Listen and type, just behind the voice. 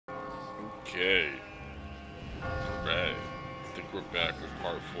Okay. Alright. I think we're back with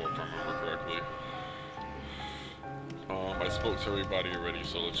part 4 if I remember correctly. I spoke to everybody already,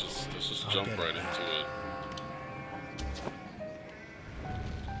 so let's just jump right into it.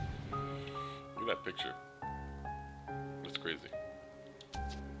 Look at that picture. That's crazy.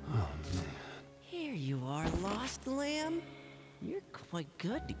 Oh man. Here you are, lost lamb. You're quite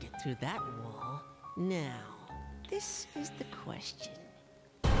good to get through that wall. Now, this is the question.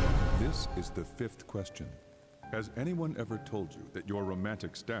 This is the 5th question. Has anyone ever told you that your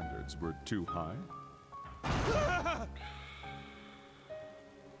romantic standards were too high?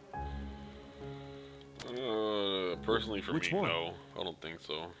 Personally for Which me, one? no. I don't think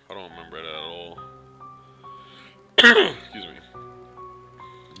so. I don't remember that at all. Excuse me.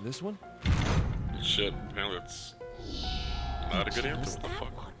 This one? Shit, apparently that's not a good answer. What the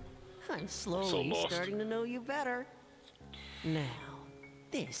fuck? I'm slowly lost. starting to know you better. Now,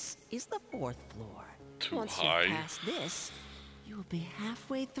 this is the 4th floor. Too Once high. you pass this, you'll be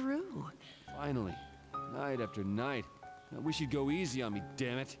halfway through. Finally. Night after night. Now, we should go easy on me,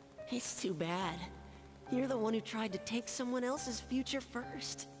 damn it. It's too bad. You're the one who tried to take someone else's future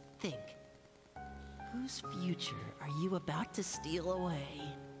first. Think. Whose future are you about to steal away?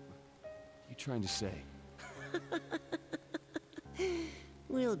 You trying to say?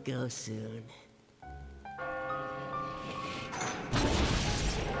 We'll go soon.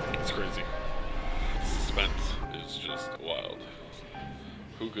 It's crazy. Suspense is just wild.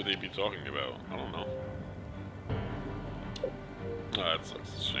 Who could they be talking about? I don't know. Ah, that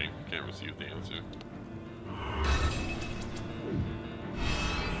sucks. It's a shame. Can't receive the answer.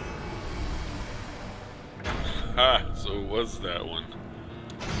 Ha! So it was that one.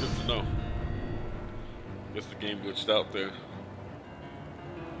 Good to know. Guess the game glitched out there.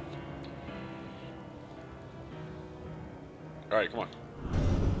 Alright, come on.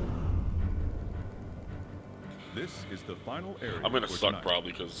 This is the final area. I'm gonna for suck tonight.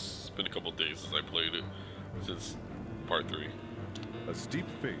 probably because it's been a couple days since I played it. Since part 3. A steep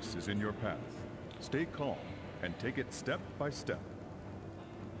face is in your path. Stay calm and take it step by step.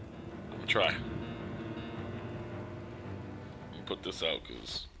 I'm gonna try. I'm gonna put this out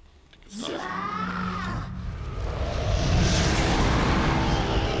because I think it's time.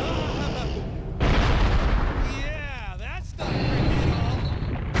 Yeah, that's not pretty at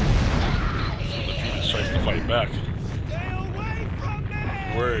So the Phoenix tries to fight back. all. Stay away from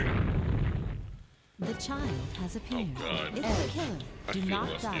me! Word. The child has appeared. Oh god. It's the killer. I Do feel not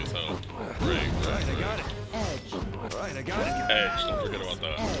rusty die. as hell. Right. I got it. Edge. Alright, I got it. Edge, don't forget about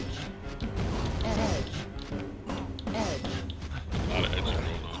that. Edge. Edge. Edge. A lot of edge going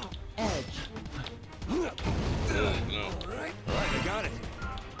on. Edge. Oh no. Alright, I got it.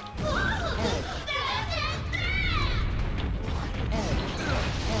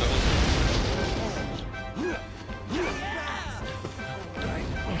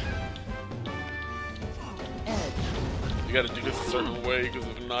 You gotta do this a certain way because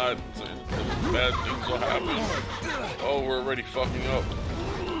if not, bad things will happen. Oh, we're already fucking up.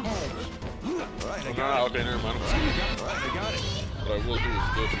 Alright, I Oh, got nah, it. okay, never mind. Alright, I got it. What I will do is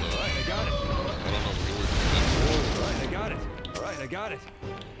this though. Alright, I got it. I don't know if Alright, I got it. Alright, I got it.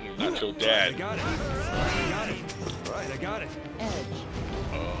 you're not your I dad. got it. Alright, I got it. Alright, I got it. Edge.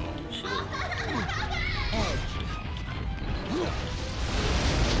 Oh, sure. Edge.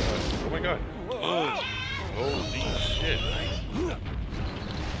 Oh my god. Whoa. Holy shit.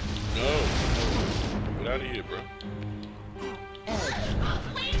 No. Get out of here, bro. Edge.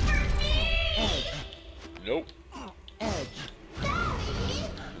 Edge. Nope. Edge.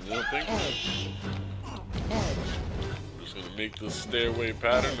 Nothing. Edge. Edge. I'm just gonna make this stairway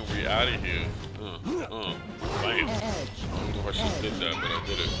pattern and we out of here. Bam. Edge. I don't know if I should have did that, but I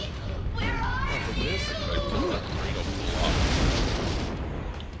did it. I took that right up the lot.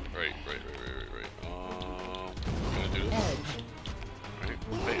 Right. I'm gonna do this. Edge. Right.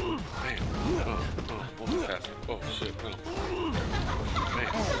 Bam. Multitasking. Oh shit, no.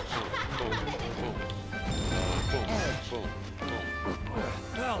 Bam. Boom.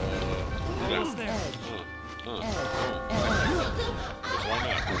 Well, almost there. Why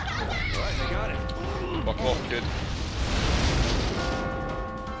not? Alright, I got it. Fuck off, kid.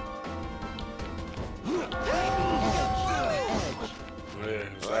 Yeah,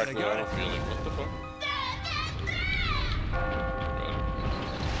 exactly. I don't feel it. What the fuck?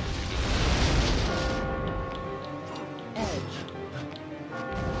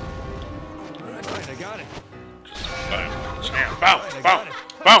 Alright, I got it. Just bam, jam,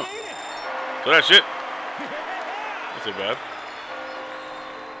 bow. So that's it. That's it bad.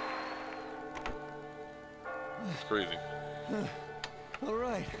 It's crazy. Alright.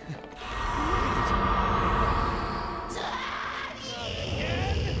 right.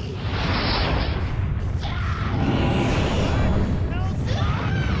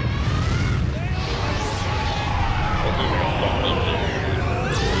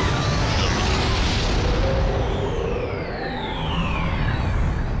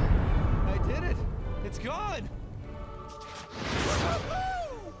 I did it. It's gone.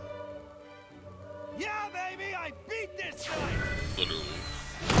 Yeah, baby, I beat this guy. Literally.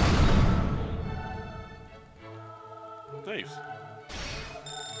 Nice.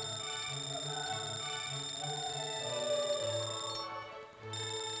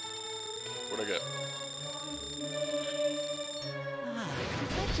 What'd I get?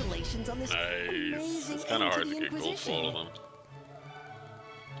 Congratulations on this Nice. amazing It's kind of end hard to to the get gold for all of Inquisition. them.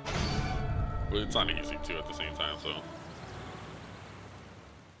 But it's not easy too at the same time, so.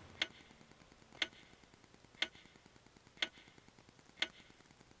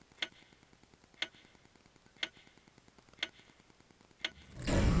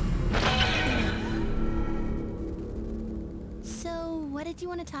 So, what did you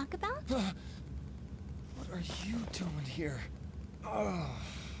want to talk about? What are you doing here? Are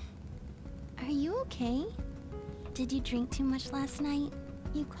you okay? Did you drink too much last night?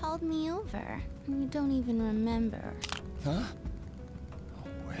 You called me over, and you don't even remember. Huh?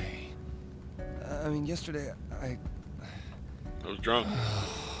 No way. I mean, yesterday, I was drunk.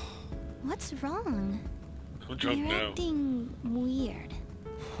 What's wrong? I'm drunk You're now. acting weird.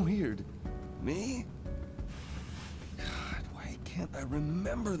 Weird. Me? God, why can't I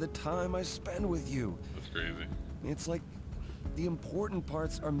remember the time I spend with you? That's crazy. It's like the important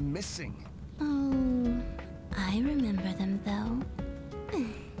parts are missing. Oh, I remember them though.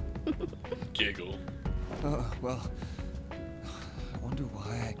 Giggle. Well, I wonder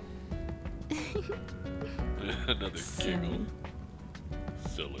why. Another giggle.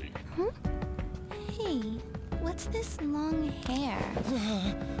 Silly. Huh? Hey, what's this long hair?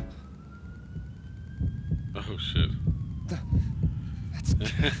 Oh shit. That's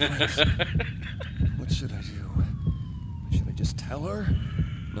Catherine. What should I do? Should I just tell her?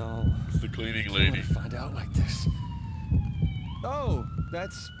 No. It's the cleaning I don't lady. want to find out like this. Oh,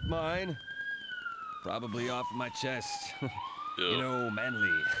 that's mine. Probably off my chest. Ew. You know,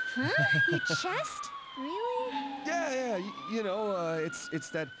 manly. Huh? Your chest? Really? Yeah, you know, it's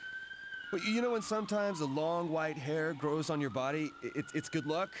that. But you know when sometimes the long white hair grows on your body, it's good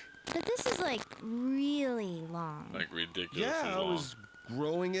luck. But this is like really long. Like ridiculously Yeah, I long. was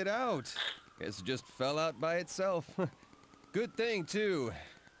growing it out. Guess it just fell out by itself. Good thing too.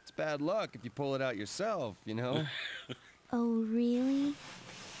 It's bad luck if you pull it out yourself, you know. Oh, really?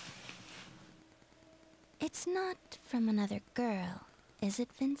 It's not from another girl, is it,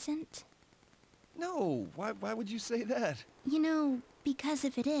 Vincent? No, why would you say that? You know, because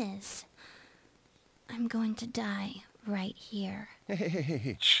if it is, I'm going to die right here.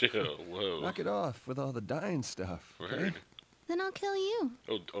 Hey, Chill. Whoa. knock it off with all the dying stuff. Okay? Word. Then I'll kill you.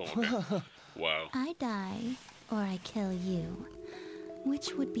 Oh, okay. Wow. I die, or I kill you.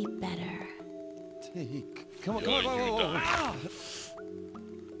 Which would be better? Hey, come on, Yo, come on, you whoa, whoa, whoa. die. Ah!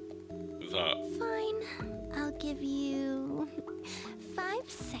 It's hot. Fine. I'll give you 5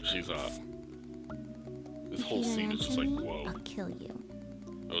 seconds. She's hot. This If whole you don't scene is just answer like, me, whoa. I'll kill you.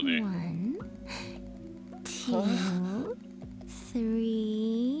 Oh, the 1, 2,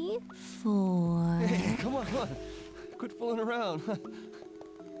 3, 4, Hey, come on. Quit fooling around. 5.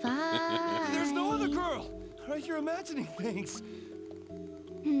 There's no other girl. All right, you're imagining things.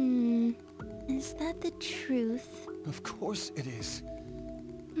 Is that the truth? Of course it is.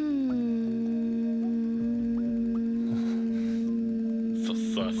 So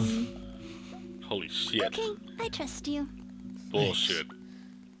sus. Holy shit. Okay, I trust you. Bullshit.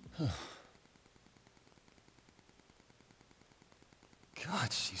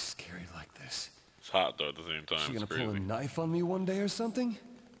 God, she's scary like this. It's hot though at the same time. She It's gonna pull a crazy. knife on me one day or something?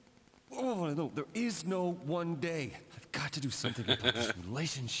 Oh, no, there is no one day. I've got to do something about this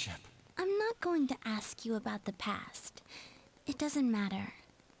relationship. I'm not going to ask you about the past. It doesn't matter.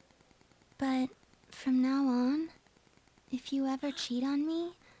 But from now on, if you ever cheat on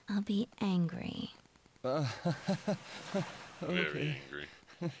me, I'll be angry. Very Okay. angry.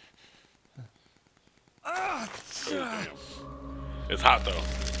 Ah! Oh, damn. It's hot though.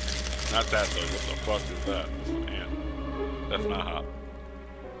 Not that though. What the fuck is that? It's an ant. That's not hot.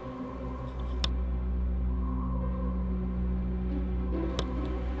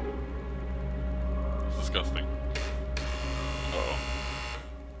 It's disgusting. Uh-oh.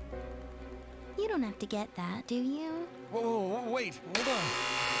 You don't have to get that, do you? Whoa, wait, hold on.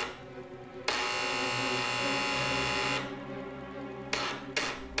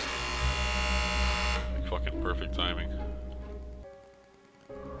 Fucking perfect timing.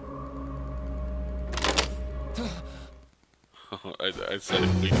 I said it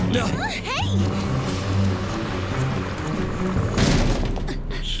quickly.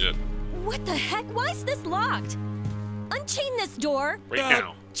 Shit. What the heck? Why is this locked? Unchain this door. Right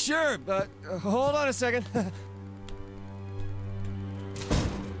now. Sure, but hold on a second.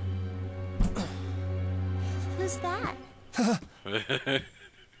 Who's that?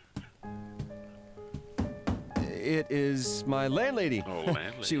 It is my landlady. Oh,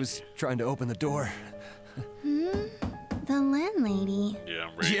 landlady. She was trying to open the door. The landlady. Yeah,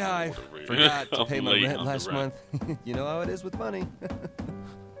 I'm ready. Yeah, I for the raid. forgot to I'm pay my late rent on the last month. You know how it is with money.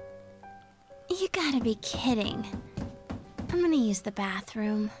 You gotta be kidding. I'm gonna use the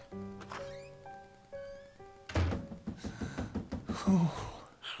bathroom. Oh,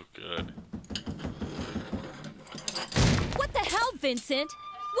 good. What the hell, Vincent?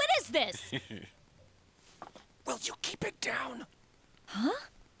 What is this? Will you keep it down? Huh?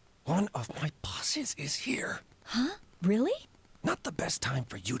 One of my bosses is here. Huh? Really? Not the best time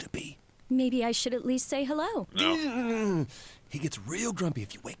for you to be. Maybe I should at least say hello. No. He gets real grumpy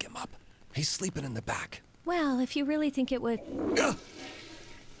if you wake him up. He's sleeping in the back. Well, if you really think it would...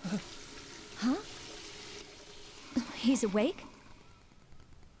 Huh? He's awake?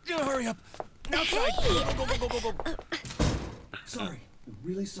 Hurry up! Outside! Go. Sorry. I'm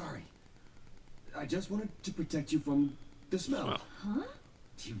really sorry. I just wanted to protect you from the smell. Huh?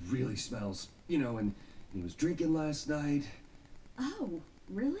 He really smells. You know, and he was drinking last night. Oh,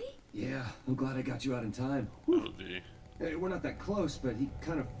 really? Yeah, I'm glad I got you out in time. Oh, dear. Hey, we're not that close, but he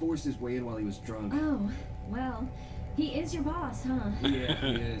kind of forced his way in while he was drunk. Oh, well, he is your boss, huh? Yeah,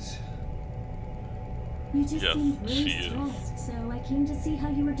 he is. You just Yes, seemed really she is. stressed, so I came to see how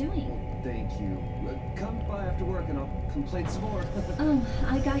you were doing. Thank you. Come by after work and I'll complain some more. Oh,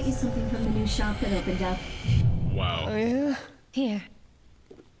 I got you something from the new shop that opened up. Wow. Oh, yeah? Here.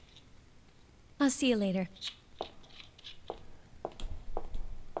 I'll see you later.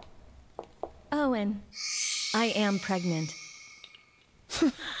 Oh, and I am pregnant.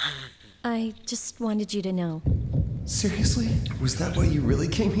 I just wanted you to know. Seriously? Was that why you really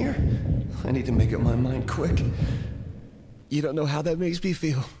came here? I need to make up my mind quick. You don't know how that makes me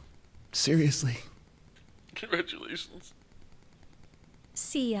feel. Seriously. Congratulations.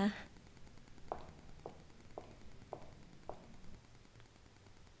 See ya.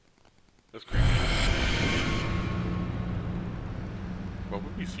 That's crazy. Why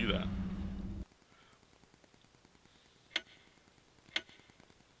would we see that?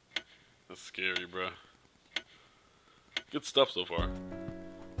 That's scary, bro. Good stuff so far.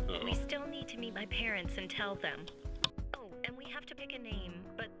 Uh-oh. We still need to meet my parents and tell them. Oh, and we have to pick a name,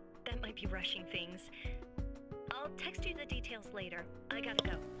 but that might be rushing things. I'll text you the details later. I gotta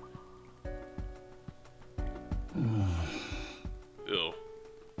go. Ew.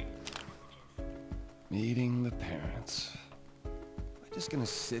 Meeting the parents. Am I just gonna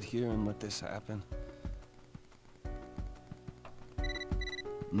sit here and let this happen?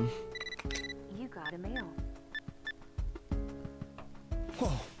 Hmm? You got a mail.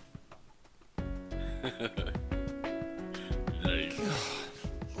 Whoa. Nice.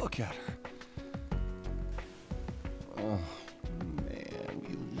 Look at her. Oh, man,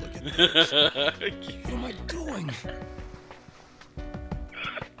 you look at this. What am I doing?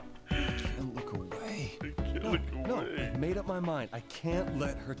 I can't look away. No, I've made up my mind. I can't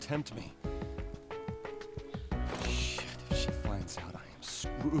let her tempt me. Shit, if she finds out, I am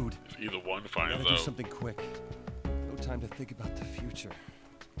screwed. If either one Gotta finds do out. something quick. No time to think about the future.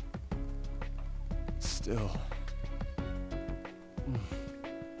 Still.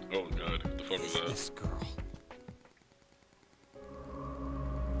 Oh god, what the fuck was that? This girl.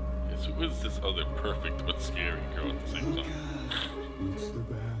 Yes, who is this other perfect but scary girl at the same time? It's the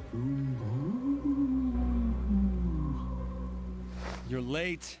bathroom. You're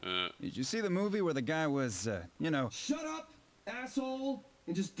late. Uh, Did you see the movie where the guy was, you know... Shut up, asshole!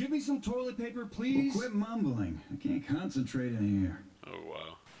 And just give me some toilet paper, please. Well, quit mumbling. I can't concentrate in here. oh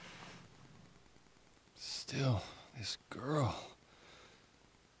wow. Still, this girl.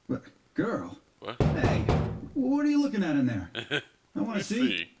 What? Girl? What? Hey, what are you looking at in there? I want to Let's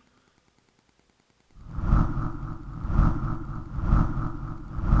see.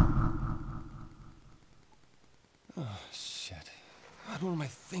 Oh, shit. God, what am I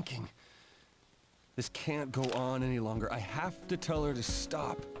thinking? This can't go on any longer. I have to tell her to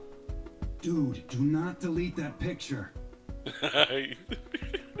stop. Dude, do not delete that picture.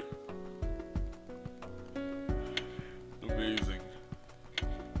 Amazing.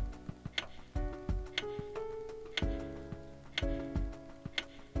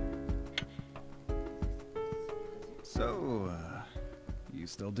 So, you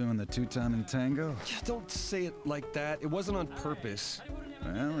still doing the two-timing tango? Don't say it like that. It wasn't on purpose.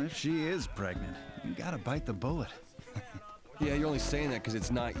 Well, if she is pregnant, you gotta bite the bullet. Yeah, you're only saying that because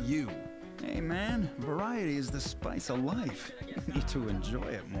it's not you. Hey, man, variety is the spice of life. You need to enjoy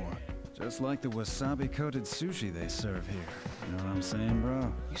it more. Just like the wasabi-coated sushi they serve here. You know what I'm saying, bro?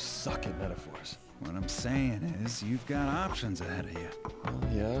 You suck at metaphors. What I'm saying is, you've got options ahead of you. Well,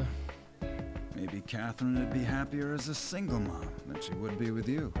 yeah. Maybe Catherine would be happier as a single mom than she would be with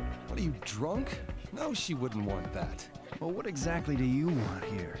you. What are you, drunk? No, she wouldn't want that. Well, what exactly do you want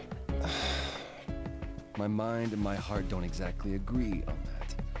here? My mind and my heart don't exactly agree on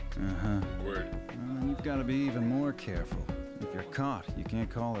that. Uh-huh. Word. Well, then you've got to be even more careful. If you're caught, you can't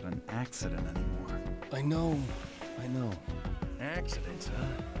call it an accident anymore. I know. Accidents, huh?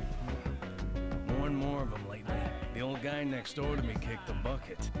 More and more of them lately. The old guy next door to me kicked the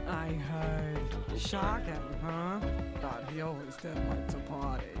bucket. I heard. Shocking, huh? Thought he always did like to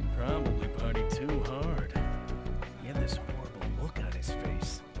party. Probably party too hard. He had this horrible look on his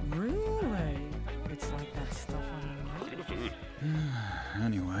face. Really? It's like that stuff on Look at the food.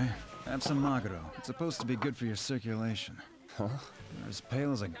 Anyway, have some Maguro. It's supposed to be good for your circulation. Huh? You're as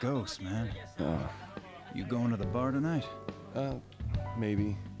pale as a ghost, man. You going to the bar tonight?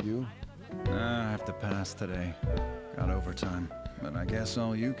 Maybe. You? I have to pass today. Got overtime. But I guess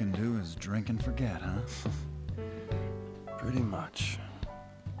all you can do is drink and forget, huh? Pretty much.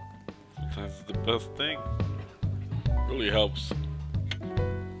 Sometimes it's the best thing. Really helps.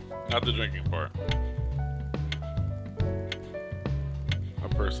 Not the drinking part. I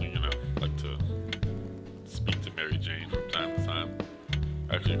personally, like to speak to Mary Jane from time to time.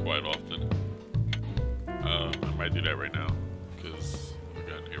 Actually, quite often. I might do that right now, because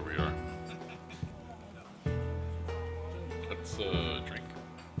again, here we are. Let's drink.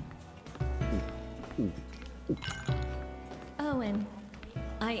 Owen,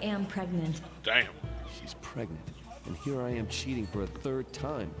 I am pregnant. Damn. She's pregnant, and here I am cheating for a third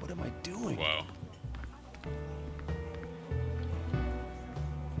time. What am I doing? Wow.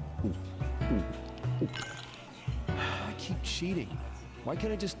 I keep cheating. Why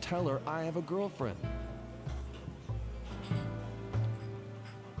can't I just tell her I have a girlfriend?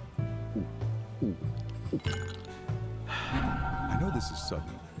 I know this is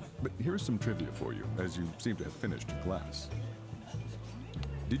sudden, but here's some trivia for you, as you seem to have finished your class.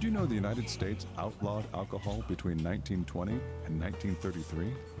 Did you know the United States outlawed alcohol between 1920 and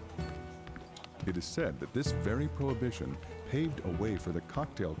 1933? It is said that this very prohibition paved a way for the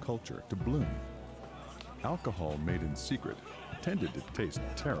cocktail culture to bloom. Alcohol made in secret tended to taste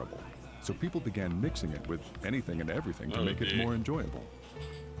terrible, so people began mixing it with anything and everything to make it more enjoyable.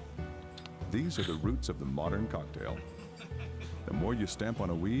 These are the roots of the modern cocktail. The more you stamp on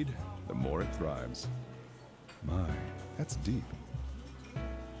a weed, the more it thrives. My, that's deep.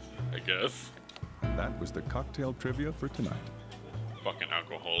 I guess. And that was the cocktail trivia for tonight. Fucking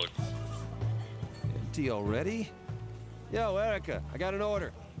alcoholics. Empty already? Yo, Erica, I got an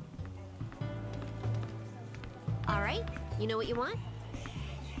order. All right, you know what you want?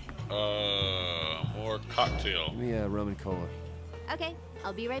 More cocktail. Give me a rum and cola. Okay,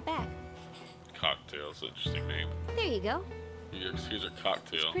 I'll be right back. Cocktail's an interesting name. There you go. Here's a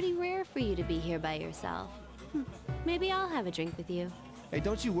cocktail. It's pretty rare for you to be here by yourself. Maybe I'll have a drink with you. Hey,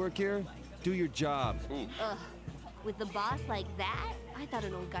 don't you work here? Do your job. Ugh, with the boss like that? I thought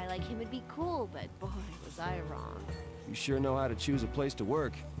an old guy like him would be cool, but boy, was I wrong. You sure know how to choose a place to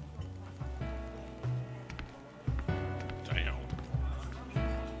work. Damn.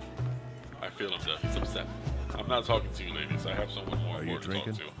 I feel him, Jeff. He's upset. I'm not talking to you, ladies. I have someone more important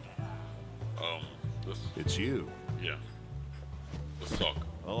to talk to. It's you. Yeah. Let's talk.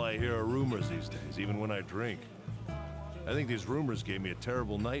 All I hear are rumors these days, even when I drink. I think these rumors gave me a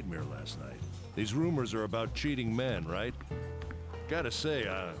terrible nightmare last night. These rumors are about cheating men, right? Gotta say,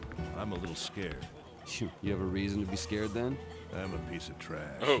 I'm a little scared. You have a reason to be scared then? I'm a piece of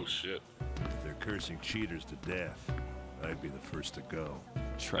trash. Oh, shit. If they're cursing cheaters to death, I'd be the first to go.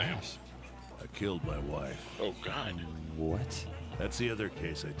 Trash? I killed my wife. Oh, God. What? That's the other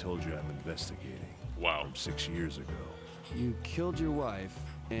case I told you I'm investigating. Wow. From 6 years ago. You killed your wife,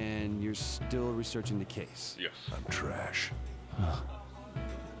 and you're still researching the case. Yes. I'm trash.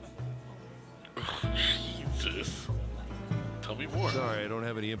 Jesus. Tell me more. Sorry, I don't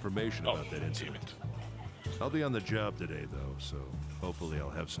have any information about that incident. I'll be on the job today, though, so hopefully I'll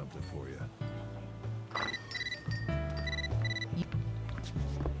have something for you.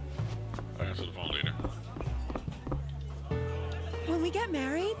 I'll answer the phone later. When we get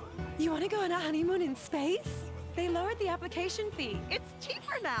married, you want to go on a honeymoon in space? They lowered the application fee. It's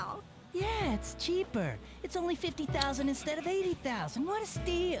cheaper now. Yeah, it's cheaper. It's only 50,000 instead of 80,000. What a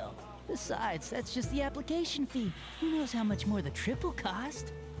steal! Besides, that's just the application fee. Who knows how much more the trip will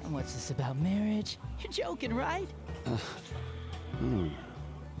cost? And what's this about marriage? You're joking, right?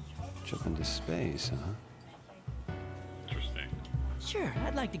 Trip into space, huh? Interesting. Sure,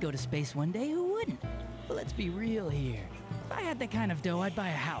 I'd like to go to space one day. Who wouldn't? But let's be real here. If I had that kind of dough, I'd buy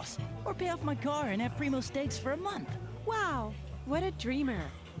a house or pay off my car and have primo steaks for a month. Wow, what a dreamer.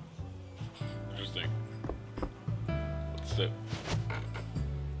 Interesting. Let's sit.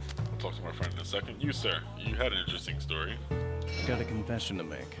 I'll talk to my friend in a second. You, sir, you had an interesting story. Got a confession to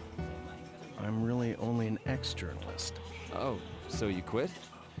make. I'm really only an ex-journalist. Oh, so you quit?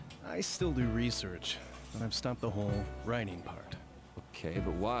 I still do research, but I've stopped the whole writing part. Okay,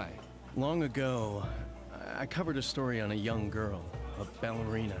 but why? Long ago, I covered a story on a young girl, a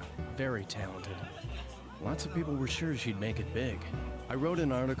ballerina, very talented. Lots of people were sure she'd make it big. I wrote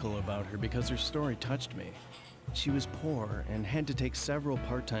an article about her because her story touched me. She was poor and had to take several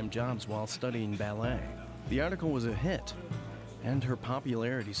part-time jobs while studying ballet. The article was a hit, and her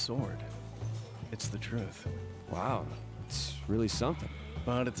popularity soared. It's the truth. Wow, it's really something.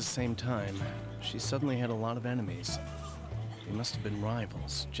 But at the same time, she suddenly had a lot of enemies. They must have been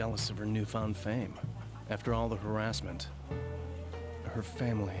rivals, jealous of her newfound fame. After all the harassment, her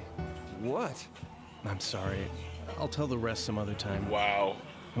family. What? I'm sorry. I'll tell the rest some other time. Wow.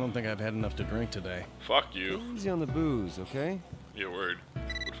 I don't think I've had enough to drink today. Fuck you. Easy on the booze, okay? Yeah, word.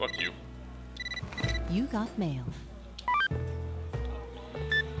 But fuck you. You got mail.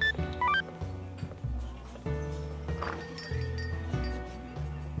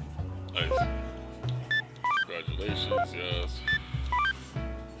 Nice. Congratulations, yes.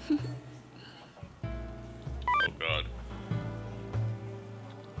 Oh god.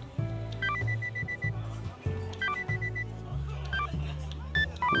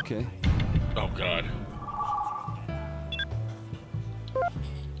 Okay. Oh god.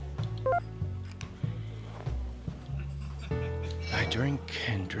 I drink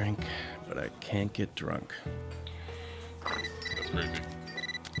and drink, but I can't get drunk. That's crazy.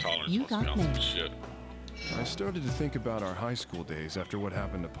 Tolerance You must be got on some mail. shit. I started to think about our high school days after what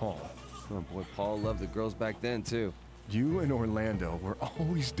happened to Paul. Oh boy, Paul loved the girls back then, too. You and Orlando were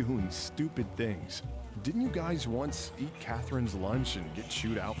always doing stupid things. Didn't you guys once eat Catherine's lunch and get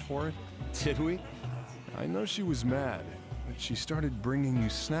chewed out for it? Did we? I know she was mad, but she started bringing you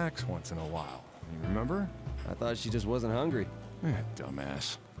snacks once in a while. You remember? I thought she just wasn't hungry.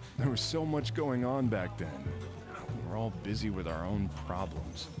 Dumbass. There was so much going on back then. We were all busy with our own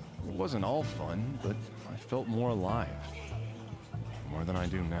problems. It wasn't all fun, but I felt more alive. More than I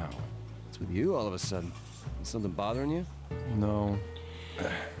do now. What's with you all of a sudden? Is something bothering you? No.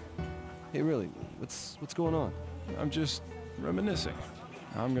 Hey, really, what's going on? I'm just reminiscing.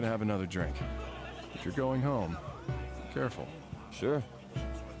 I'm gonna have another drink. If you're going home, be careful. Sure.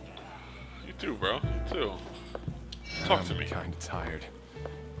 You too, bro. You too. Talk to me. I'm kinda tired.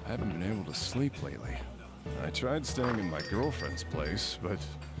 I haven't been able to sleep lately. I tried staying in my girlfriend's place, but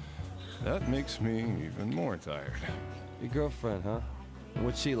that makes me even more tired. Your girlfriend, huh? And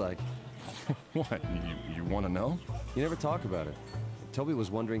what's she like? What? You want to know? You never talk about it. Toby was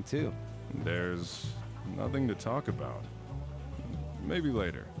wondering too. There's nothing to talk about. Maybe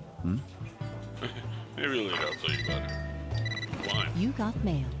later. Maybe later I'll tell you about it. Fine. You got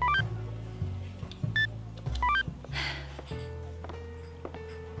mail.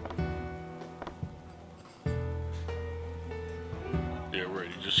 Yeah, word.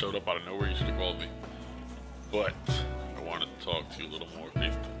 You just showed up out of nowhere. You should have called me. But I wanted to talk to you a little more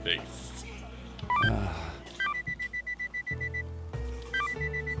face to face. No.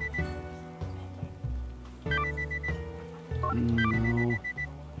 Nah.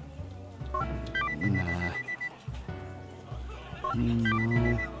 No.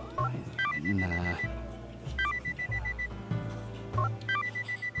 Nah.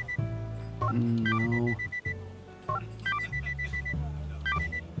 No.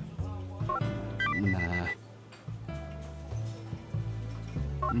 Nah.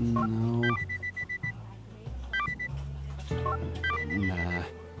 No. Nah.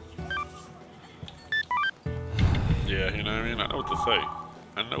 Yeah, you know what I mean? I know what to say.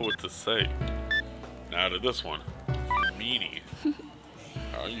 I know what to say. Now to this one. You meanie.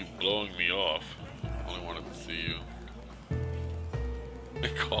 How are you blowing me off? I only wanted to see you.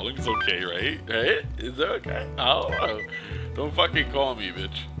 Calling's okay, right? Right? Is that okay? I don't know. Don't fucking call me,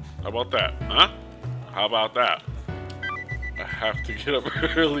 bitch. How about that? Huh? How about that? I have to get up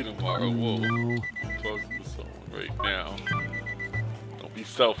early tomorrow. Whoa. I'm talking to someone right now. Don't be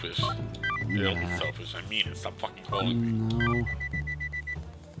selfish. Yeah, don't be selfish. I mean it. Stop fucking calling me. No.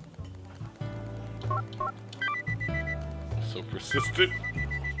 So persistent.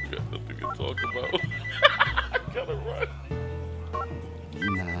 We got nothing to talk about. I gotta run.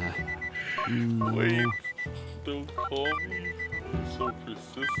 Nah. No. Wait. Don't call me. You're so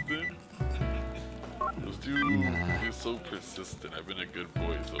persistent. This dude is so persistent. I've been a good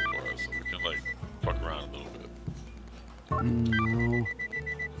boy so far, so we can like fuck around a little bit. No.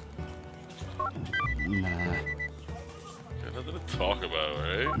 Nah. Got nothing to talk about,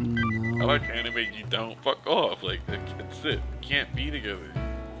 right? No. I like anime, you don't. Fuck off. Like, that's it. We can't be together.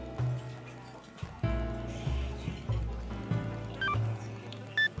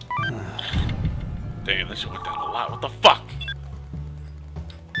 Damn, that shit went down a lot. What the fuck?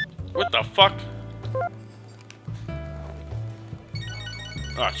 What the fuck?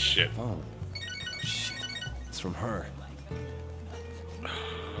 Oh, shit. Oh. Shit. It's from her.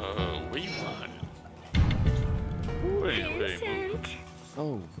 Where you on? Wait, move.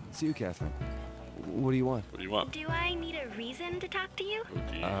 Oh, it's you, Catherine. What do you want? What do you want? Do I need a reason to talk to you?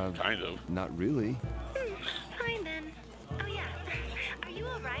 Kind of. Not really. Fine then. Oh yeah. Are you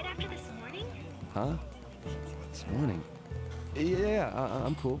alright after this morning? Huh? This morning? Yeah,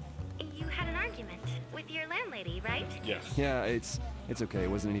 I'm cool. You had an argument with your landlady, right? Yes. Yeah, it's okay. It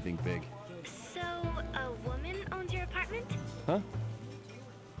wasn't anything big. So, a woman owns your apartment? Huh?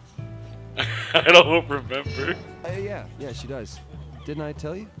 I don't remember. Yeah, she does. Didn't I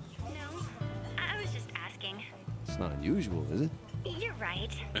tell you? No. I was just asking. It's not unusual, is it? You're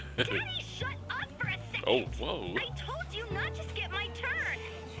right. Daddy, shut up for a second! Oh, whoa. I told you not to skip my turn!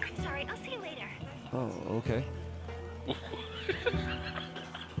 I'm sorry, I'll see you later. Oh, okay.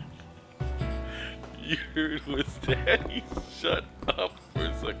 You heard was Daddy. Shut up for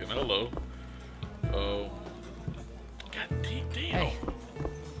a second. Hello. God damn. Hey.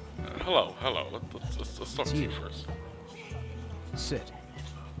 Hello. Let's talk to you first. Sit.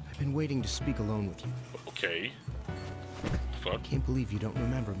 I've been waiting to speak alone with you. Okay. Fuck. I can't believe you don't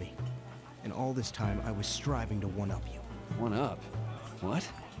remember me. And all this time, I was striving to one-up you. One-up? What?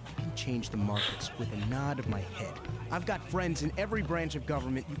 I can change the markets with a nod of my head. I've got friends in every branch of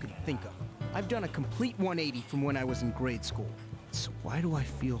government you could think of. I've done a complete 180 from when I was in grade school. So why do I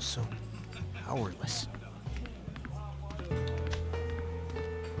feel so powerless?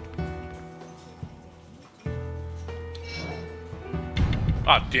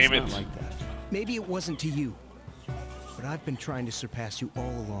 Ah, damn it. It's not like that. Maybe it wasn't to you, but I've been trying to surpass you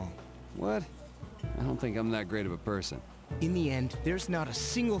all along. What? I don't think I'm that great of a person. In the end, there's not a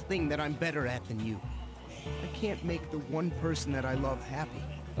single thing that I'm better at than you. I can't make the one person that I love happy.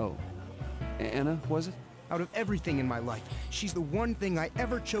 Oh. Anna, was it? Out of everything in my life, she's the one thing I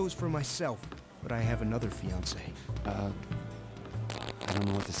ever chose for myself. But I have another fiancé. I don't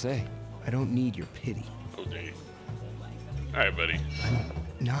know what to say. I don't need your pity. Okay. Alright, buddy. I'm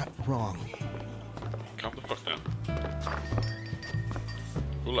not wrong. Calm the fuck down.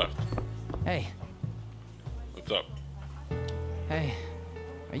 Who left? Hey. What's up? Hey.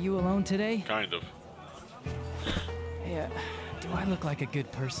 Are you alone today? Kind of. Hey, do I look like a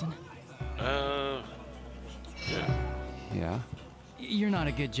good person? Yeah. Yeah? You're not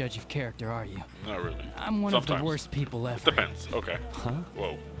a good judge of character, are you? Not really. I'm one of the worst people ever. Depends. Okay. Huh?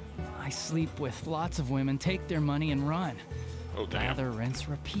 Whoa. I sleep with lots of women, take their money and run. Oh, damn. Lather, rinse,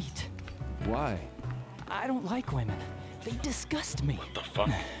 repeat. Why? I don't like women. They disgust me. What the fuck?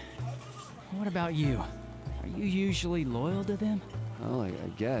 What about you? Are you usually loyal to them? Well, I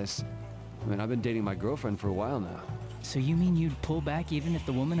guess. I mean, I've been dating my girlfriend for a while now. So you mean you'd pull back even if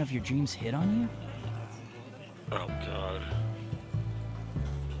the woman of your dreams hit on you? Oh, God.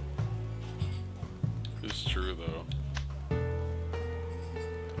 It's true, though.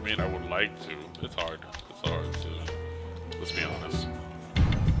 I mean, I would like to. It's hard. It's hard to... Let's be honest.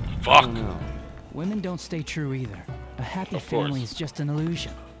 Fuck! Women don't stay true either. A happy family is just an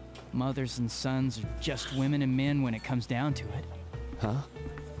illusion. Mothers and sons are just women and men when it comes down to it. Huh?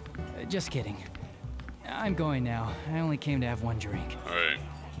 Just kidding. I'm going now. I only came to have one drink. Alright.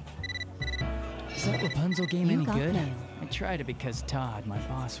 Is that Rapunzel game any good? mail. I tried it because Todd, my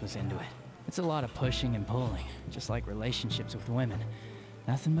boss, was into it. It's a lot of pushing and pulling, just like relationships with women.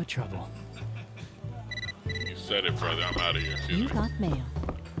 Nothing but trouble. You said it, brother. I'm out of here. You got mail.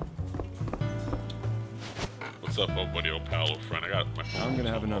 What's up, old buddy, old pal, old friend? I got my phone. I'm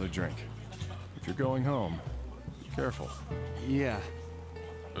gonna have another drink. If you're going home, be careful. Yeah.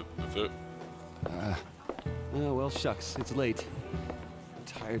 That's it? Oh, well, shucks. It's late. I'm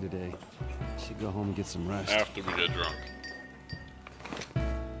tired today. Should go home and get some rest. After we get drunk.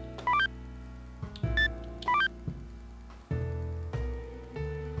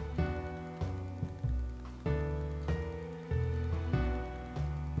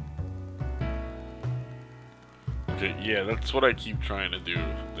 Okay, yeah, that's what I keep trying to do.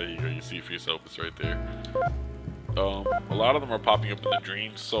 There you go, you see it for yourself, it's right there. A lot of them are popping up in the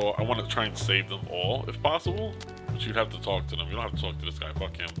dreams, so I want to try and save them all, if possible. But you'd have to talk to them. You don't have to talk to this guy,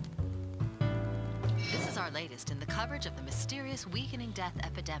 fuck him. This is our latest in the coverage of the mysterious weakening death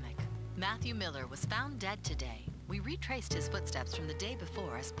epidemic. Matthew Miller was found dead today. We retraced his footsteps from the day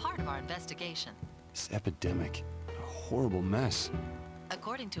before as part of our investigation. This epidemic, a horrible mess.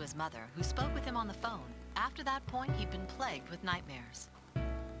 According to his mother, who spoke with him on the phone, after that point he'd been plagued with nightmares.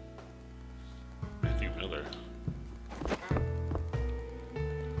 Matthew Miller.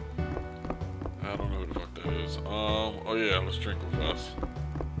 I don't know who the fuck that is. Oh yeah, let's drink real fast.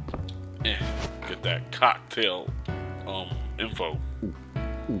 Get that cocktail, info.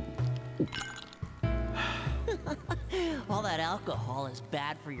 All that alcohol is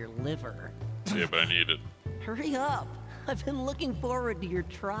bad for your liver. Yeah, but I need it. Hurry up. I've been looking forward to your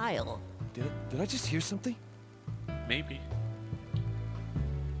trial. Did I just hear something? Maybe.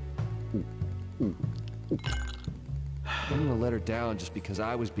 I'm gonna let her down just because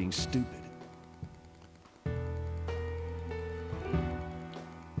I was being stupid.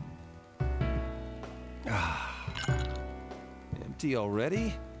 Empty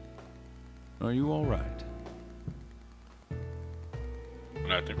already? Are you all right?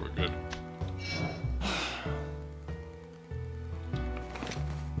 I think we're good.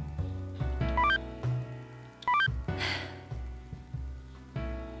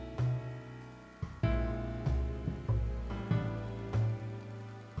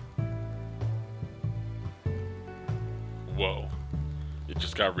 Whoa. It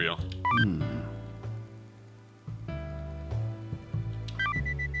just got real.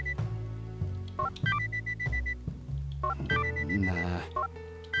 Nah.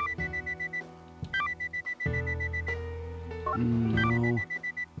 No.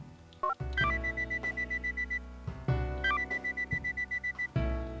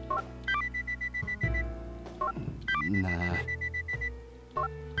 Nah.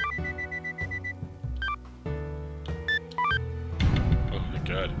 Oh my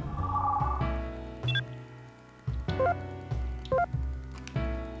god.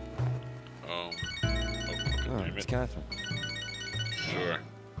 Oh, it's Catherine. Sure.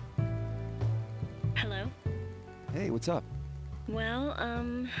 Hello? Hey, what's up? Well,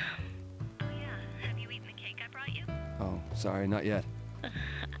 oh yeah, have you eaten the cake I brought you? Oh, sorry, not yet.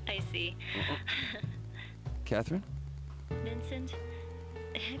 I see. Catherine? Vincent,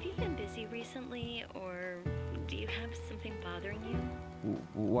 have you been busy recently, or do you have something bothering you?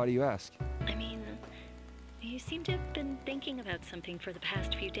 Why do you ask? I mean, you seem to have been thinking about something for the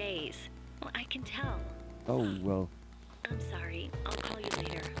past few days. Well, I can tell. Oh, well... I'm sorry. I'll call you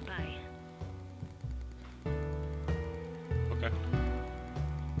later. Bye. Okay.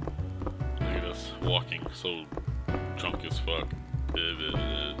 Look at us walking so drunk as fuck. That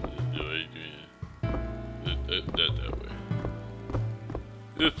way.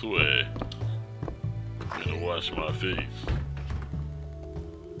 This way. I'm gonna wash my face.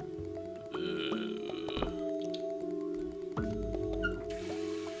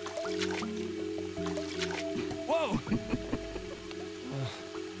 Whoa!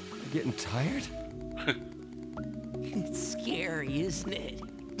 Getting tired? It's scary, isn't it?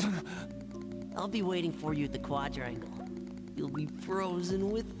 I'll be waiting for you at the quadrangle. You'll be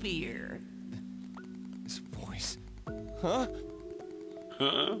frozen with fear. His voice. Huh?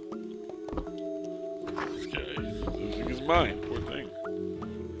 Huh? This guy, he's losing his mind. Poor thing.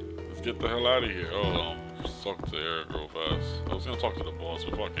 Let's get the hell out of here. Oh, talk to Eric real fast. I was gonna talk to the boss,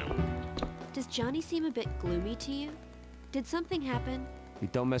 but fuck him. Does Johnny seem a bit gloomy to you? Did something happen? Hey,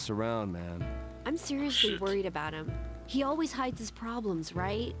 don't mess around, man. I'm seriously worried about him. He always hides his problems,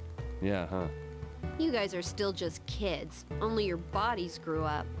 right? Yeah, huh? You guys are still just kids, only your bodies grew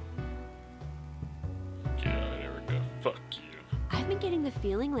up. Get out, Erica. Fuck you. I've been getting the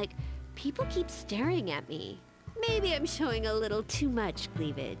feeling like people keep staring at me. Maybe I'm showing a little too much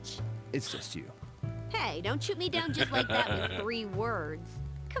cleavage. It's just you. Hey, don't shoot me down just like that with 3 words.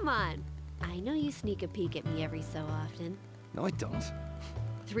 Come on. I know you sneak a peek at me every so often. No, I don't.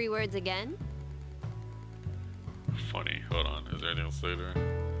 3 words again? Funny. Hold on. Is there anything else later?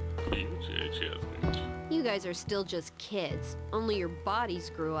 Cleavage? Yeah, she has cleavage. You guys are still just kids, only your bodies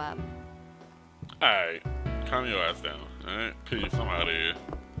grew up. Alright. Calm your ass down. Alright? Peace. I'm out of here.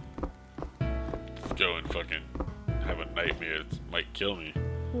 Let's go and fucking have a nightmare that might kill me.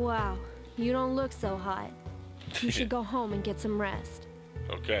 Wow. You don't look so hot. You should go home and get some rest.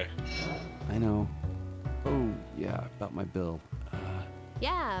 Okay. I know. Oh, yeah, about my bill.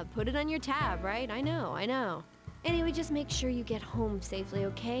 Yeah, put it on your tab, right? I know. Anyway, just make sure you get home safely,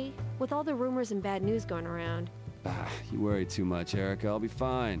 okay? With all the rumors and bad news going around. You worry too much, Erica. I'll be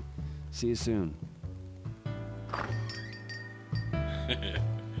fine. See you soon.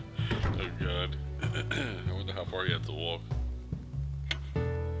 Oh god. I wonder how far you have to walk.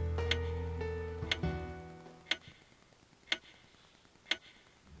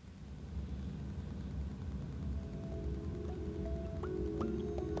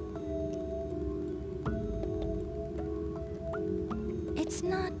 It's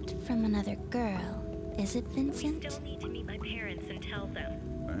not from another girl, is it, Vincent? We still need to meet my parents and tell them.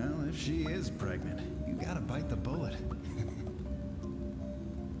 Well, if she is pregnant, you gotta bite the bullet.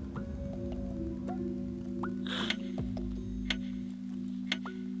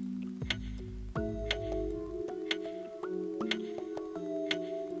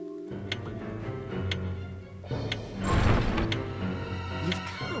 You've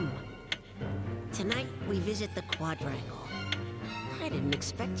come. Tonight, we visit the quadrangle. I didn't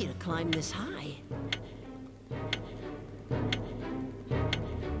expect you to climb this high.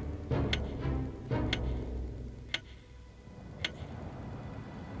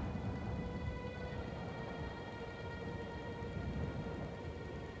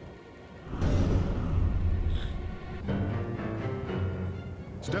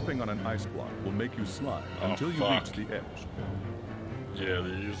 Stepping on an ice block will make you slide until you reach the edge. Yeah,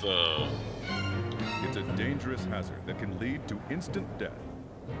 they use It's a dangerous hazard that can lead to instant death.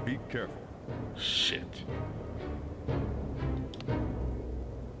 Be careful. Shit. I'm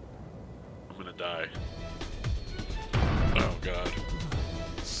gonna die. Oh god.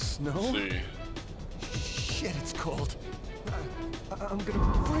 Snow? Let's see. Shit, it's cold. I'm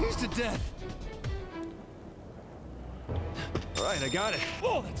gonna freeze to death. All right, I got it.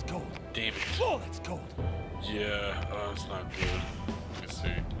 Oh, that's cold. Damn it. Oh, that's cold. Yeah, it's not good. Let's see.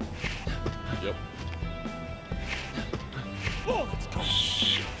 Yep. Oh, that's cold.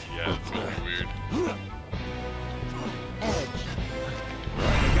 Shit, yeah, it's going weird. I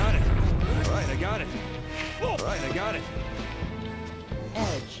got it. All right, I got it. All right, I got it.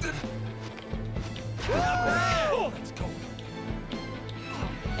 Edge. Oh, that's cold.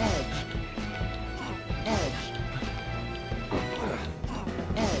 Edge. Edge.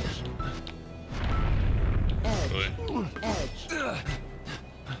 Edge. Really? Edge. Are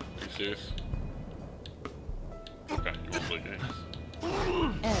you serious? Okay, you wanna play games?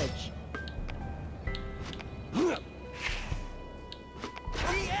 Edge.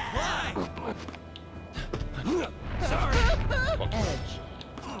 Sorry. Edge.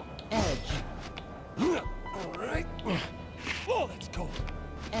 Edge. All right. Oh, that's cold.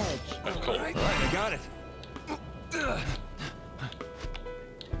 Edge. That's cold. All right, I got it.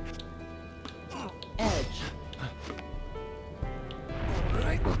 Edge. All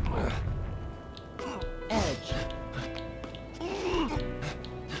right. Edge.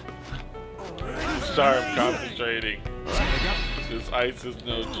 All right. Sorry, I'm concentrating. This ice is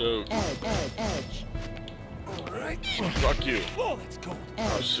no joke. Edge. All right. Fuck you. Oh, that's cold.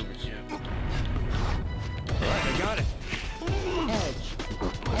 Oh shit, we can't. All right, I got it. Edge.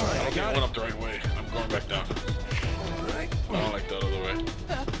 I don't think I went up the right way. I'm going back down. All right. I don't like the other way.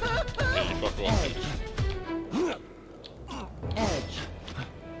 Yeah, you fuck off, dude. Edge.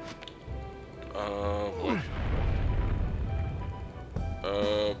 Oh boy.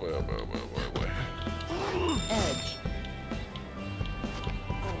 Oh boy, oh boy, oh boy, oh boy, oh boy. Edge.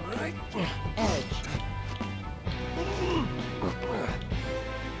 All right. Edge.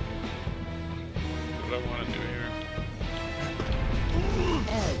 What do I want to do here?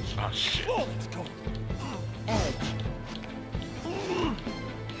 Edge. Oh shit. Oh, that's cold. Edge.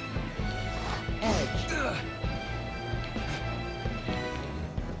 Edge.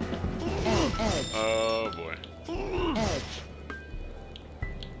 Edge. Oh boy. Edge.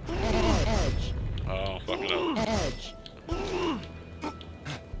 Edge. Oh, fuck it up. Edge.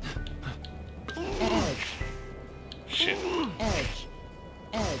 Edge. Shit. Edge.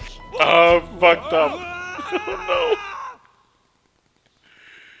 Edge. Oh, fucked up. No.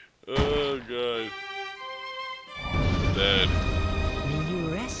 Oh god. Dead. May you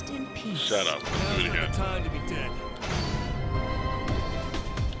rest in peace. Shut up. Let's do it again. Time to be dead.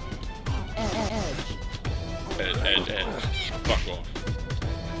 Edge. Edge. Fuck off.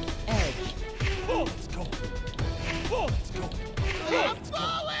 Edge. Oh, it's cold. Oh, it's cold. Oh, it's cold.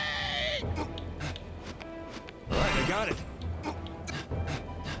 All right, I got it.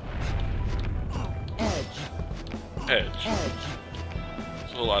 Edge. Edge.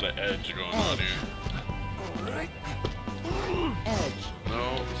 There's a lot of edge going on here. All right. Edge.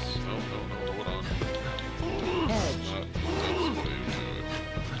 No, hold on. It's not that's the way you do it.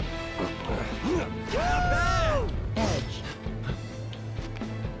 Edge.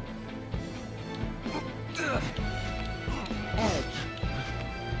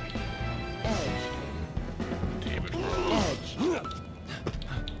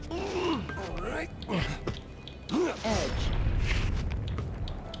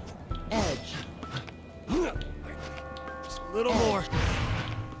 Little more.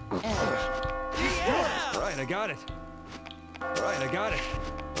 Yeah! All right, I got it. All right, I got it.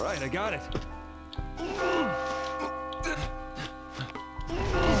 All right, I got it.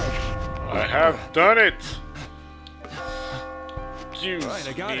 I have done it. Use right,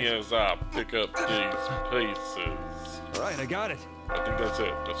 I got me it. as I pick up these pieces. All right, I got it. I think that's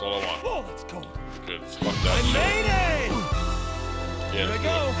it. That's all I want. Oh, let's go. Cause fuck that I shit. made it! Yeah, Here I let's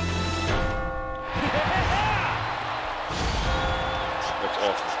go. That's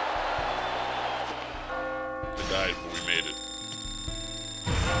awesome. I died when we made it.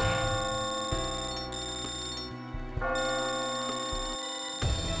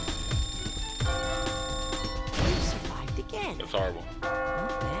 You survived again. That's horrible.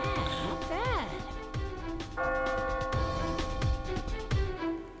 Not bad, not bad.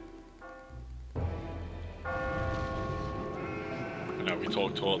 And now we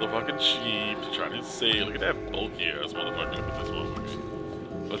talk to all the fucking sheep, trying to say, look at that bulky ass motherfucker. Look at this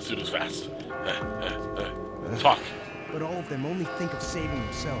motherfucker. Let's do this fast. Talk. But all of them only think of saving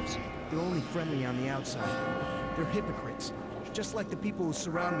themselves. They're only friendly on the outside. They're hypocrites, just like the people who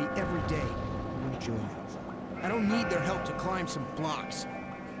surround me every day. I won't join them. I don't need their help to climb some blocks.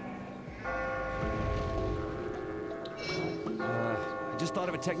 I just thought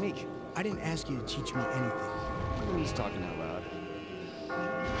of a technique. I didn't ask you to teach me anything. I'm just talking out loud.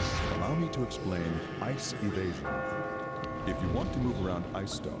 Allow me to explain ice evasion. If you want to move around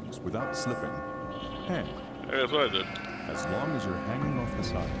ice stones without slipping, hang. Hey, that's what I did. As long as you're hanging off the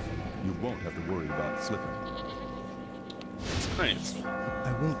side, you won't have to worry about slipping. Nice.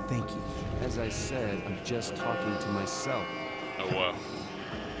 I won't thank you. As I said, I'm just talking to myself. Oh, wow.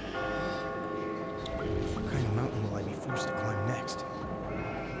 What kind of mountain will I be forced to climb next?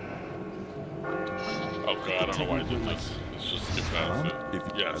 Oh god, I don't know why I did this. Let's just skip past it.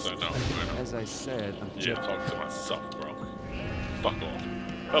 Yes, I know. As I said, I'm Yeah, just talking to myself, bro. Fuck off.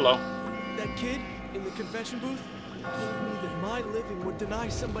 Hello. That kid in the convention booth told me that my living would deny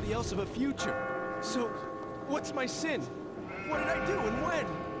somebody else of a future. So, what's my sin? What did I do and when?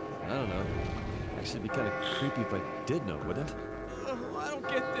 I don't know. Actually, it'd be kind of creepy if I did know, wouldn't it? I don't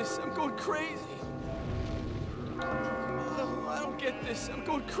get this. I'm going crazy. I don't get this. I'm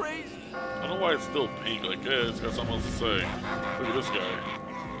going crazy. I don't know why it's still pink. Like, yeah, it's got something else to say. Look at this guy.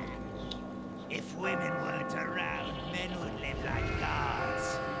 If women weren't around, men would live like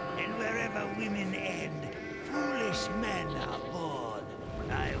gods. And wherever women end, foolish men are born.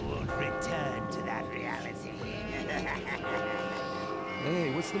 I won't return to that reality.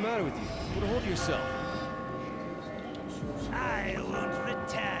 Hey, what's the matter with you? Put a hold of yourself. I won't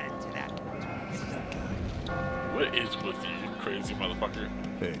return to that. What is with you, you crazy motherfucker?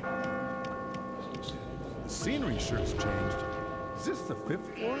 Hey. The scenery sure has changed. Is this the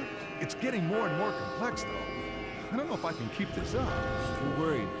 5th floor? It's getting more and more complex, though. I don't know if I can keep this up. Don't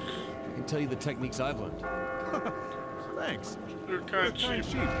worry. I can tell you the techniques I've learned. Thanks. You're kind of cheap.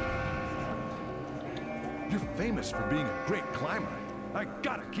 You're famous for being a great climber. I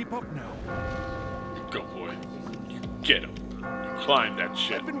gotta keep up now. Go, boy. You get him. You climb that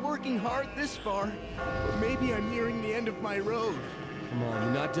shit. I've been working hard this far, but maybe I'm nearing the end of my road. Come on,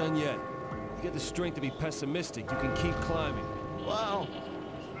 you're not done yet. You get the strength to be pessimistic. You can keep climbing. Wow.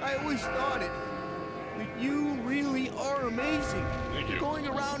 I always thought it. But you really are amazing. Thank you. Going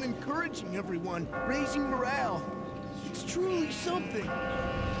around encouraging everyone, raising morale. It's truly something.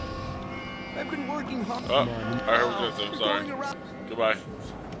 I've been working hard. Oh, I heard this. I'm sorry. Goodbye.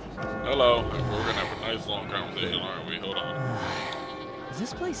 Hello. We're gonna have a nice long conversation, aren't we? Hold on. Is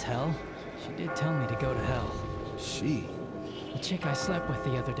this place hell? She did tell me to go to hell. She? The chick I slept with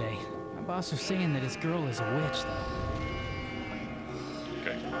the other day. My boss was saying that his girl is a witch, though.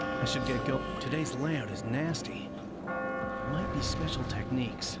 Okay. I should get go. Today's layout is nasty. Might be special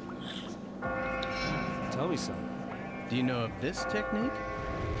techniques. Tell me something. Do you know of this technique?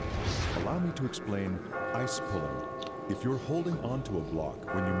 Allow me to explain ice pulling. If you're holding onto a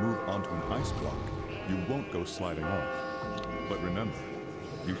block when you move onto an ice block, you won't go sliding off. But remember,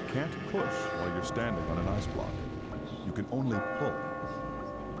 you can't push while you're standing on an ice block. You can only pull.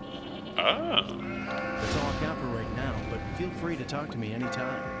 Ah. That's all I've got for right now, but feel free to talk to me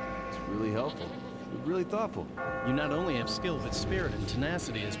anytime. It's really helpful. You're really thoughtful. You not only have skill, but spirit and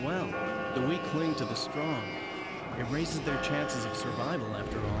tenacity as well. The weak cling to the strong. It raises their chances of survival,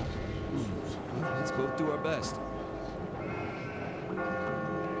 after all. Well, let's both do our best. I'm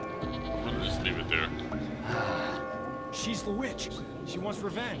gonna just leave it there. She's the witch. She wants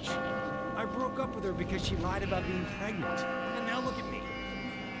revenge. I broke up with her because she lied about being pregnant. And now look at me.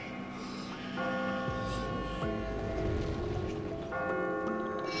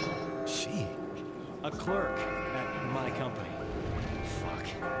 She? A clerk at my company. Fuck.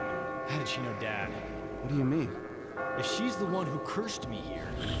 How did she know Dad? What do you mean? If she's the one who cursed me here,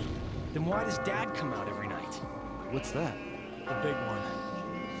 then why does Dad come out every night? What's that? The big one.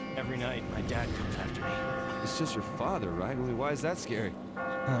 Every night, my dad comes after me. It's just your father, right? I mean, why is that scary?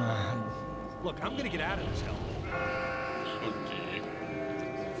 Look, I'm gonna get out of this hell. Okay.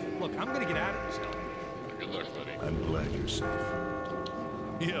 Look, I'm gonna get out of this hell. Good luck, buddy. I'm glad you're safe.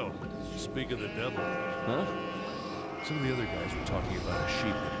 Yo, speak of the devil. Huh? Some of the other guys were talking about a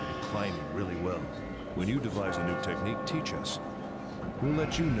sheep that can climb really well. When you devise a new technique, teach us. We'll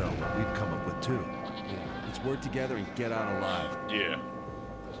let you know what we've come up with, too. Yeah, let's work together and get out alive. Yeah.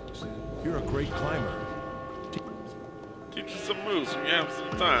 You're a great climber. Teach us some moves when you have some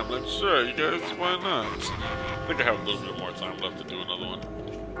time. Like, sure, you guys, why not? I think I have a little bit more time left to do another one.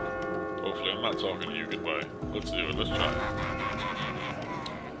 Hopefully, I'm not talking to you goodbye. Let's do it. Let's try.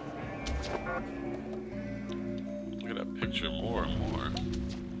 Look at that picture more and more.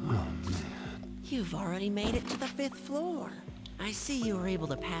 You've already made it to the 5th floor. I see you were able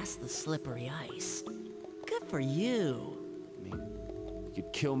to pass the slippery ice. Good for you. I mean, you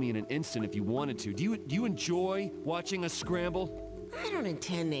could kill me in an instant if you wanted to. Do you enjoy watching us scramble? I don't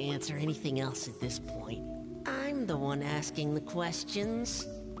intend to answer anything else at this point. I'm the one asking the questions.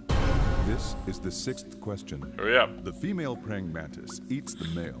 This is the 6th question. Hurry up. The female praying mantis eats the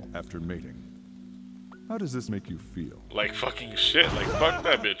male after mating. How does this make you feel? Like fucking shit. Like, fuck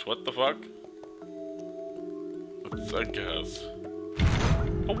that bitch. What the fuck? I guess.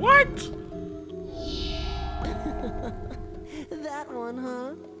 What? That one,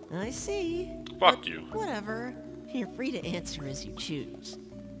 huh? I see. Fuck you. Whatever. You're free to answer as you choose.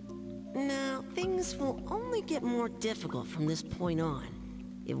 Now, things will only get more difficult from this point on.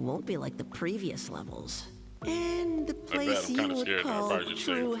 It won't be like the previous levels. And the place you would call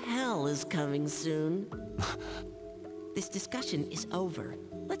true hell is coming soon. This discussion is over.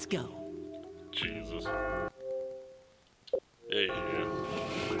 Let's go. Jesus. Yeah.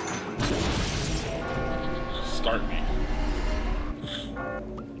 Start me.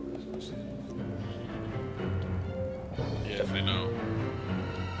 Yes, I know.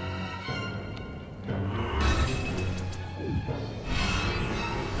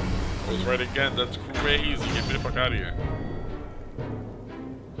 I was right again. That's crazy. Get me the fuck out of here.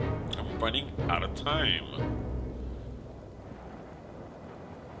 I'm running out of time.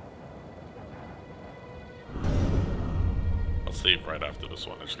 I'll save right after this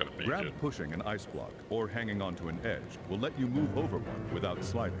one. I just gotta make it. Pushing an ice block or hanging onto an edge will let you move over one without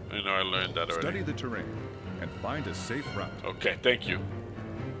sliding. I know, I learned that already. Study the terrain and find a safe route. Okay, thank you.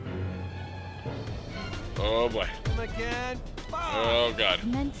 Oh boy. Come again. Oh god.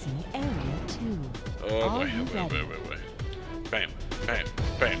 Commencing area 2. Oh boy. Wait. Bam, bam,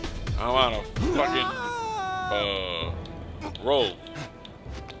 bam. I'm on a fucking roll.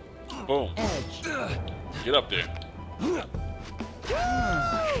 Boom. Get up there.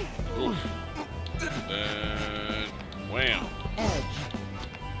 Oof. Then wham.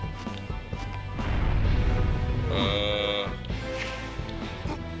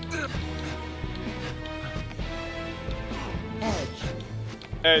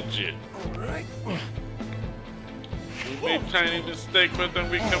 Edge it. Alright. We made tiny mistake, but then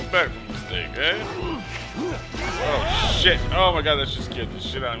we come back from mistake, eh? Oh shit. Oh my god, that just scared the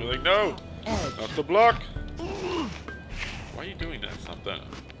shit out of me. Like, no! Not the block! Why are you doing that? Stop that.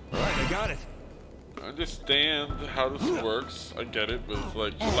 Alright, I got it. I understand how this works. I get it, but it's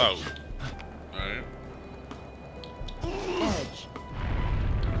like, chill out. Alright?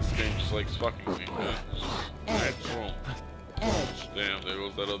 This game just likes fucking me, man. Alright, boom. Damn, there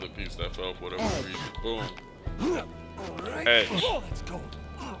goes that other piece that fell for whatever reason. Boom. Edge.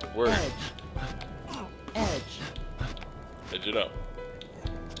 Word. Edge it up.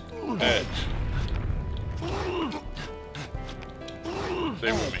 Edge.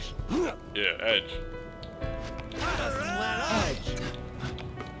 Stay with me. Yeah, edge.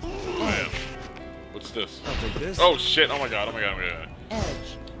 Bam. What's this? I'll take this. Oh shit, oh my god.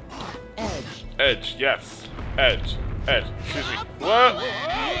 Edge, yes. Edge. Excuse me. What?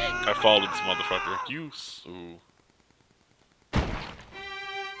 I followed this motherfucker. Ooh.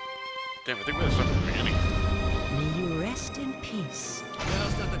 Damn, I think we're gonna start from the beginning. May you rest in peace.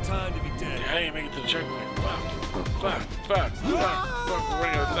 Now's not the time to be dead. Yeah, I didn't make it to the checkpoint. Fuck. We're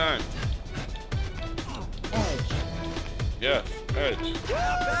running out of time. Yes, edge.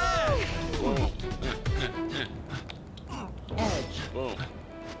 Boom. Boom.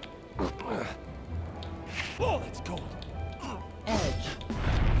 Oh, let's go.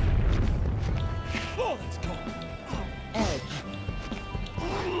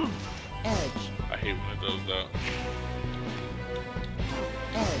 hate when it does that.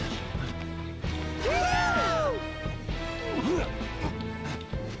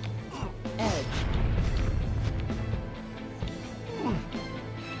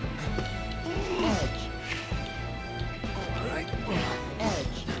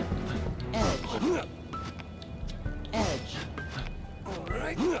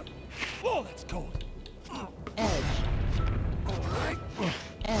 Oh, that's cold. Oh.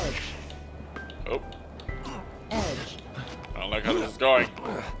 I don't like how this is going.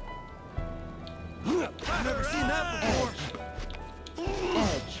 I've never seen that before.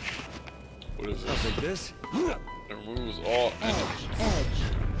 What is this? I'll take this. It removes all enemies.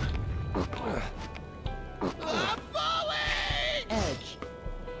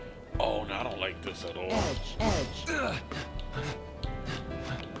 Oh, no, I don't like this at all.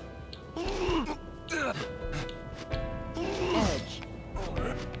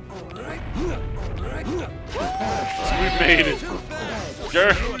 We made it.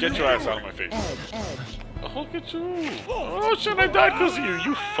 Gareth, get your ass out of my face. Oh, look at you. Oh, shit, I died because of you.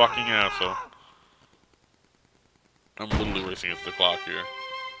 You fucking asshole. I'm literally racing against the clock here.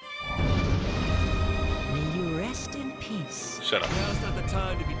 May you rest in peace. Shut up. Now's not the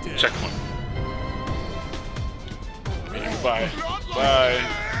time to be dead. Checkpoint. Bye. Bye.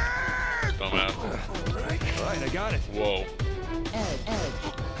 Dumbass. Alright, I got it. Whoa.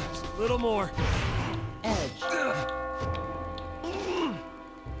 Just a little more.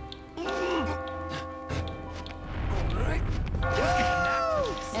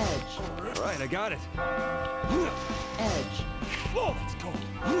 Alright, I got it. Whoa, that's cold.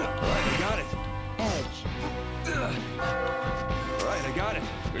 Alright, I got it. Alright, I got it.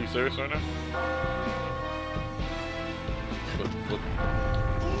 Are you serious right now? What?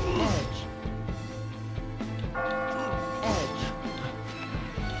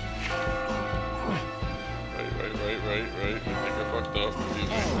 Right. I think I fucked up. Excuse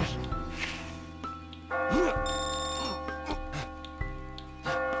me.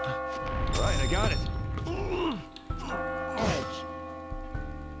 Right, I got it.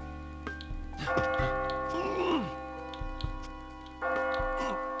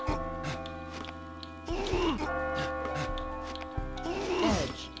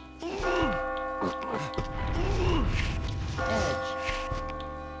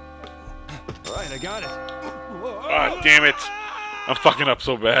 Right, I got it. Ah, damn it! I'm fucking up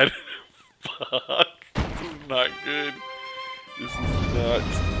so bad. Fuck. This is not good. This is not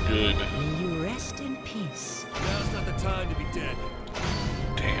good. May you rest in peace. Now's not the time to be dead.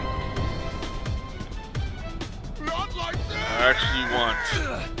 Damn. Not like that! I actually want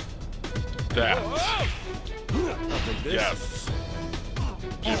that. Yes.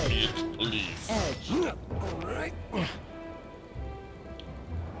 Give me it, please. Alright.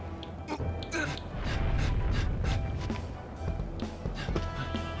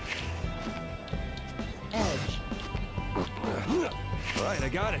 Right, I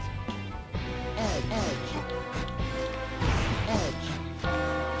got it.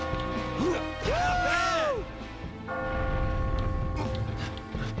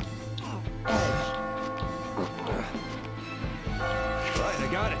 Right, I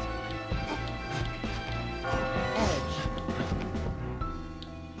got it.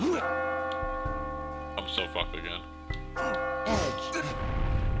 I'm so fucked again.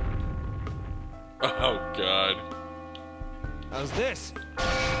 Oh god. How's this?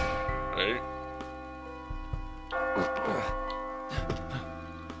 Hey.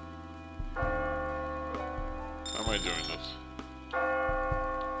 How am I doing this?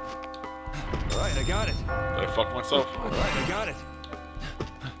 Alright, I got it. Did I fuck myself? Alright, I got it.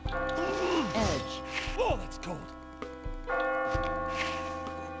 Whoa, that's cold.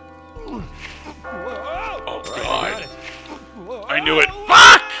 Oh god. I knew it.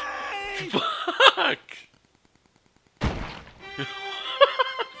 Fuck! Fuck!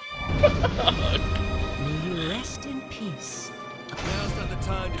 May you rest in peace. Now's not the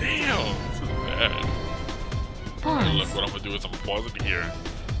time to Damn, this is bad. Alright, look, what I'm gonna do is I'm gonna pause it here.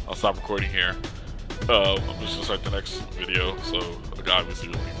 I'll stop recording here. I'm just gonna start the next video, so obviously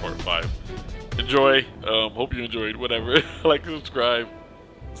it'll be part 5. Enjoy. Hope you enjoyed. Whatever. Like and subscribe.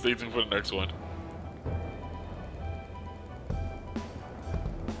 Stay tuned for the next one.